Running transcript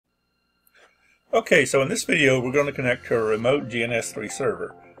Okay, so in this video we're going to connect to a remote GNS3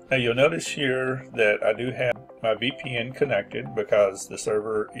 server. Now you'll notice here that I do have my VPN connected because the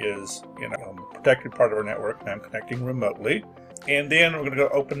server is in a protected part of our network and I'm connecting remotely. And then we're going to go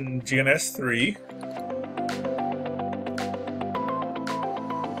open GNS3.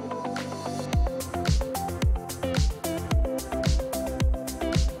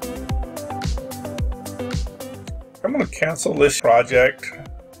 I'm going to cancel this project.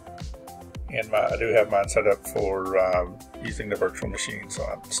 And I do have mine set up for using the virtual machine, so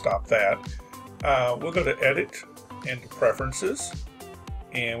I'll stop that. We'll go to Edit and Preferences,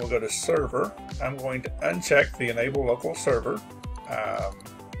 and we'll go to Server. I'm going to uncheck the Enable Local Server,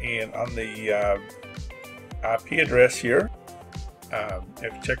 and on the IP address here, you have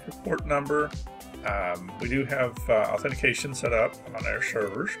to check your port number. We do have authentication set up on our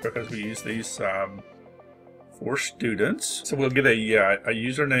servers because we use these for students. So we'll get a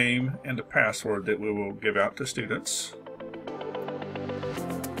username and a password that we will give out to students.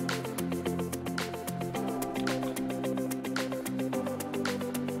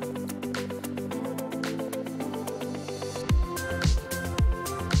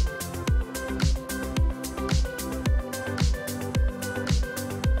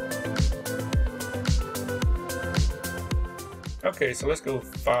 Okay, so let's go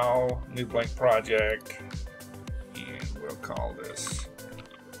File, New Blank Project. We'll call this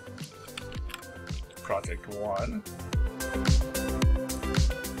Project 1,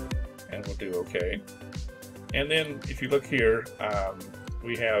 and we'll do OK. And then if you look here,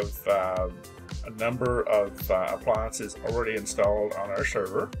 we have a number of appliances already installed on our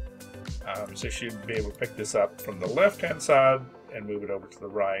server. So you should be able to pick this up from the left-hand side and move it over to the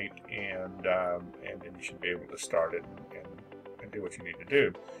right, and then you should be able to start it and do what you need to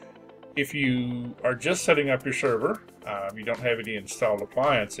do. If you are just setting up your server, you don't have any installed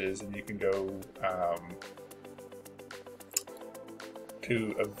appliances, and you can go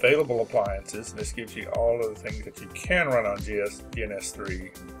to Available Appliances, and this gives you all of the things that you can run on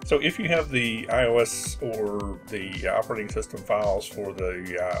GNS3. So if you have the iOS or the operating system files for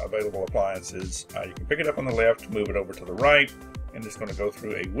the available appliances, you can pick it up on the left, move it over to the right, and it's going to go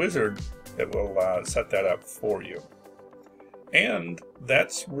through a wizard that will set that up for you. And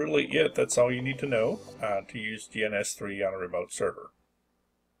that's really it. That's all you need to know to use GNS3 on a remote server.